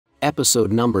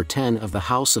Episode number 10 of the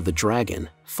House of the Dragon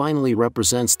finally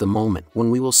represents the moment when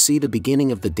we will see the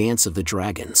beginning of the Dance of the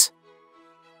Dragons,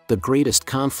 the greatest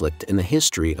conflict in the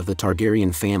history of the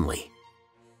Targaryen family.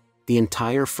 The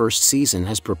entire first season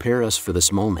has prepared us for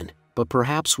this moment, but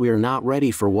perhaps we are not ready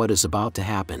for what is about to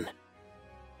happen.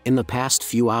 In the past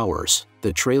few hours,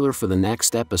 the trailer for the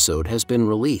next episode has been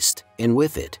released, and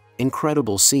with it,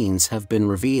 incredible scenes have been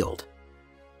revealed.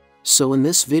 So in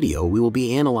this video we will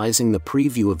be analyzing the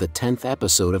preview of the 10th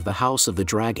episode of the House of the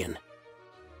Dragon,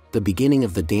 the beginning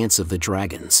of the Dance of the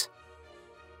Dragons.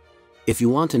 If you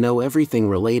want to know everything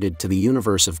related to the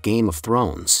universe of Game of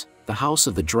Thrones, the House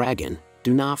of the Dragon,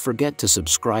 do not forget to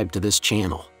subscribe to this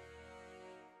channel.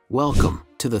 Welcome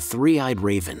to the Three-Eyed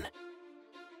Raven.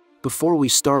 Before we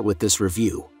start with this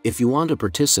review, if you want to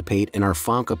participate in our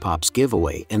Funko Pops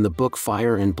giveaway and the book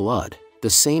Fire and Blood, the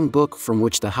same book from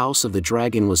which the House of the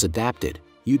Dragon was adapted,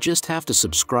 you just have to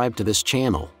subscribe to this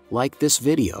channel, like this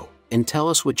video, and tell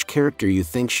us which character you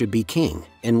think should be king,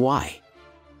 and why.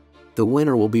 The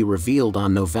winner will be revealed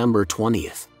on November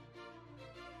 20th.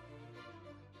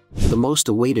 The most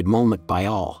awaited moment by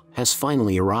all has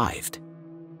finally arrived.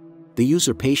 The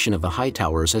usurpation of the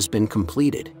Hightowers has been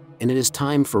completed, and it is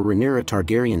time for Rhaenyra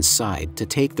Targaryen's side to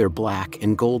take their black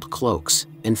and gold cloaks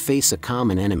and face a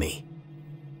common enemy,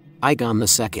 Aegon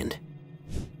II.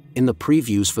 In the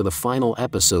previews for the final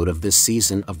episode of this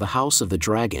season of the House of the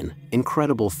Dragon,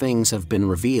 incredible things have been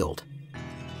revealed.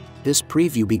 This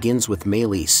preview begins with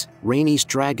Meleys, Rhaenys'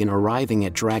 dragon, arriving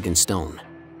at Dragronstone.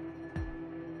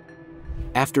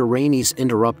 After Rhaenys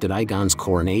interrupted Aegon's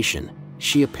coronation,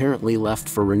 she apparently left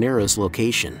for Rhaenyra's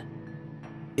location.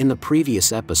 In the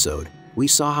previous episode, we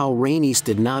saw how Rhaenys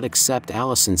did not accept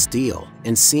Alicent's deal,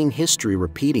 and seeing history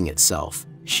repeating itself,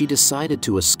 she decided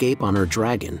to escape on her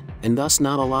dragon, and thus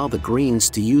not allow the Greens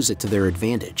to use it to their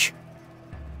advantage.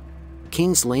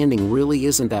 King's Landing really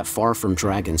isn't that far from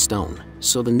Dragonstone,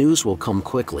 so the news will come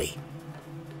quickly.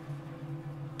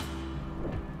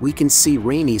 We can see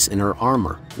Rhaenys in her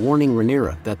armor, warning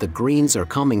Rhaenyra that the Greens are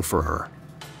coming for her.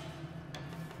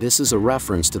 This is a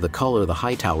reference to the color the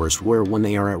Hightowers wear when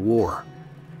they are at war,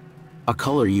 a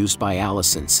color used by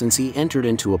Alicent since he entered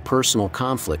into a personal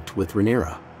conflict with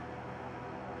Rhaenyra.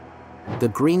 The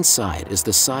green side is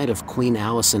the side of Queen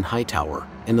Alicent Hightower,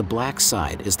 and the black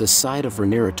side is the side of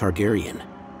Rhaenyra Targaryen.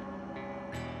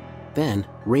 Then,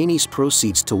 Rhaenys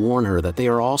proceeds to warn her that they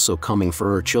are also coming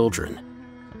for her children.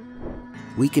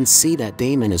 We can see that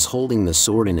Daemon is holding the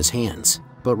sword in his hands,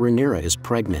 but Rhaenyra is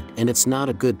pregnant and it's not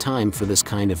a good time for this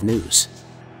kind of news.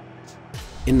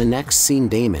 In the next scene,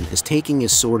 Daemon is taking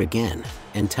his sword again,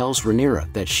 and tells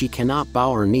Rhaenyra that she cannot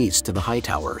bow her knees to the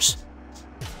Hightowers.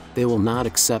 They will not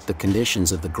accept the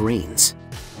conditions of the Greens.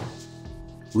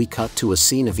 We cut to a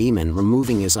scene of Aemon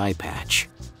removing his eye patch,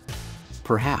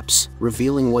 perhaps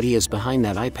revealing what he has behind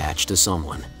that eye patch to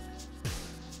someone.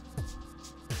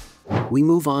 We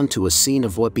move on to a scene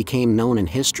of what became known in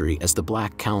history as the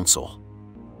Black Council,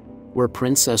 where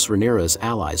Princess Rhaenyra's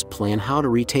allies plan how to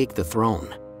retake the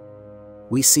throne.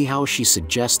 We see how she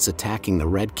suggests attacking the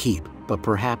Red Keep, but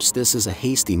perhaps this is a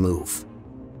hasty move.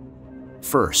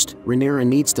 First, Rhaenyra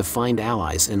needs to find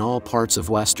allies in all parts of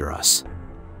Westeros.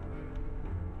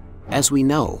 As we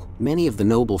know, many of the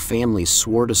noble families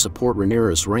swore to support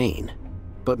Rhaenyra's reign,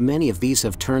 but many of these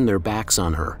have turned their backs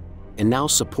on her, and now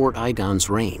support Aegon's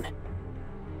reign.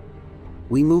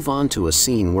 We move on to a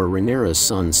scene where Rhaenyra's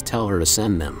sons tell her to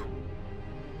send them.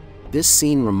 This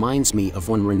scene reminds me of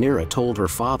when Rhaenyra told her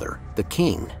father, the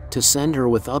king, to send her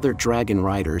with other dragon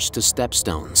riders to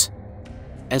Stepstones.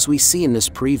 As we see in this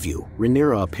preview,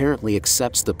 Rhaenyra apparently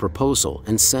accepts the proposal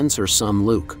and sends her son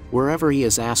Luke wherever he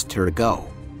has asked her to go.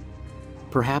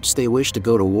 Perhaps they wish to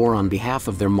go to war on behalf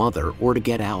of their mother or to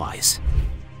get allies.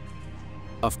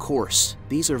 Of course,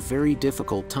 these are very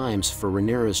difficult times for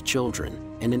Rhaenyra's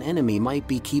children, and an enemy might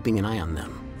be keeping an eye on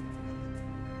them.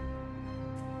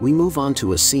 We move on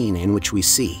to a scene in which we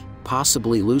see,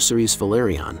 possibly House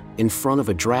Velaryon, in front of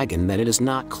a dragon that it is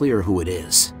not clear who it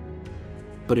is,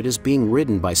 but it is being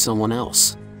ridden by someone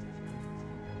else.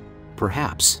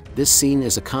 Perhaps, this scene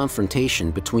is a confrontation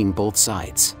between both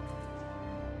sides.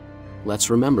 Let's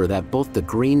remember that both the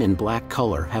green and black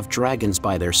color have dragons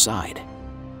by their side.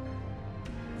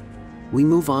 We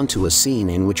move on to a scene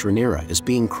in which Rhaenyra is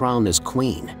being crowned as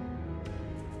queen.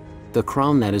 The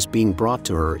crown that is being brought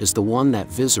to her is the one that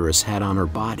Viserys had on her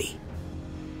body.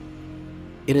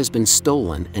 It has been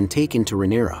stolen and taken to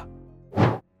Rhaenyra.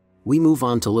 We move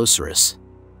on to Viserys.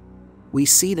 We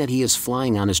see that he is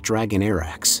flying on his dragon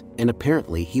Arax, and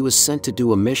apparently he was sent to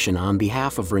do a mission on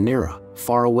behalf of Rhaenyra,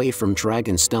 far away from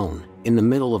Dragonstone, in the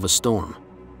middle of a storm.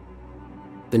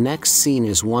 The next scene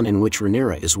is one in which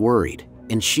Rhaenyra is worried,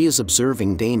 and she is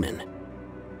observing Daemon.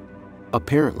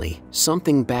 Apparently,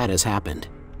 something bad has happened.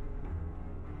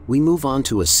 We move on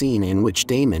to a scene in which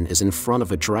Daemon is in front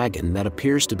of a dragon that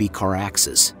appears to be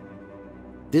Caraxes.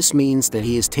 This means that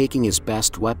he is taking his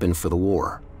best weapon for the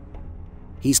war.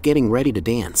 He's getting ready to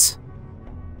dance.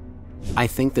 I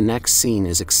think the next scene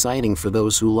is exciting for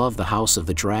those who love the House of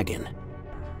the Dragon,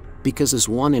 because it's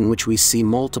one in which we see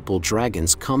multiple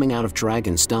dragons coming out of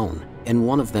Dragronstone, and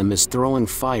one of them is throwing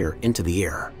fire into the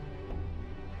air.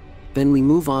 Then we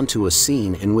move on to a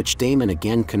scene in which Daemon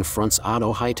again confronts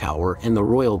Otto Hightower and the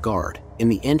Royal Guard in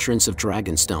the entrance of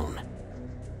Dragronstone.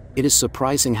 It is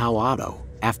surprising how Otto,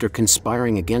 after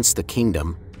conspiring against the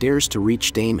kingdom, dares to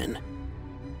reach Daemon.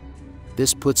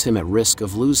 This puts him at risk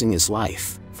of losing his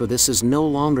life, for this is no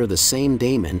longer the same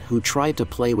Daemon who tried to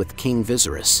play with King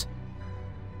Viserys.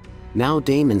 Now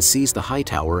Daemon sees the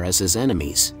Hightower as his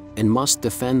enemies, and must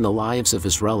defend the lives of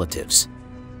his relatives.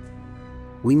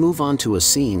 We move on to a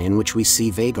scene in which we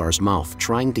see Vhagar's mouth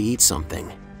trying to eat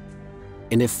something.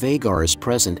 And if Vhagar is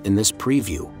present in this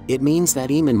preview, it means that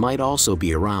Aemon might also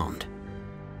be around.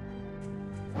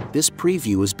 This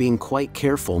preview is being quite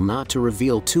careful not to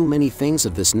reveal too many things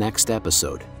of this next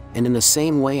episode, and in the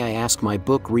same way I ask my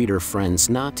book reader friends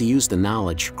not to use the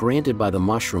knowledge granted by the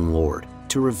Mushroom Lord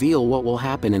to reveal what will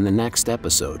happen in the next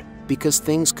episode, because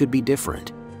things could be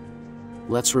different.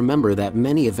 Let's remember that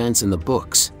many events in the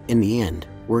books, in the end,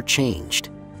 were changed.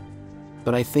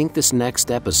 But I think this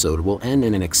next episode will end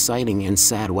in an exciting and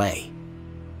sad way.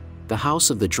 The House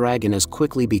of the Dragon has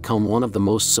quickly become one of the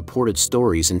most supported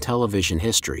stories in television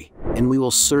history, and we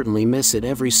will certainly miss it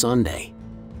every Sunday.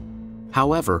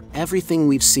 However, everything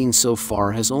we've seen so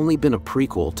far has only been a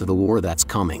prequel to the war that's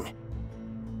coming.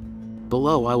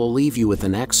 Below I will leave you with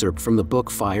an excerpt from the book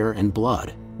Fire and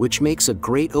Blood, which makes a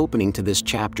great opening to this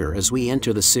chapter as we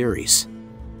enter the series.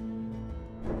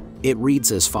 It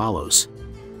reads as follows.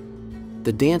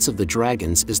 The Dance of the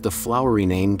Dragons is the flowery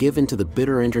name given to the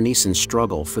bitter internecine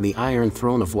struggle for the Iron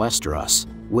Throne of Westeros,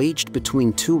 waged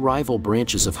between two rival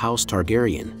branches of House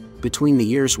Targaryen, between the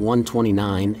years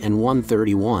 129 and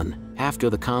 131,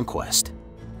 after the conquest.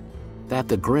 That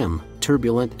the grim,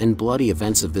 turbulent and bloody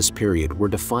events of this period were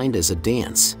defined as a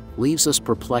dance, leaves us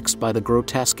perplexed by the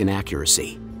grotesque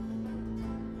inaccuracy.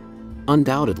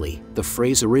 Undoubtedly, the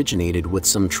phrase originated with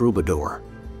some troubadour.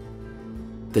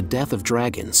 The Death of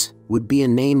Dragons would be a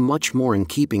name much more in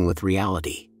keeping with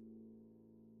reality.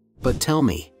 But tell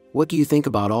me, what do you think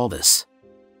about all this?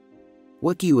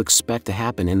 What do you expect to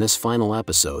happen in this final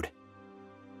episode?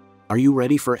 Are you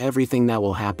ready for everything that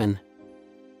will happen?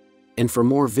 And for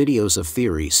more videos of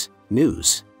theories,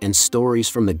 news, and stories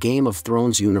from the Game of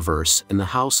Thrones universe and the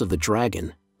House of the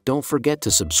Dragon, don't forget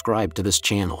to subscribe to this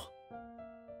channel.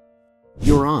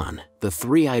 You're on, the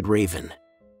Three-Eyed Raven.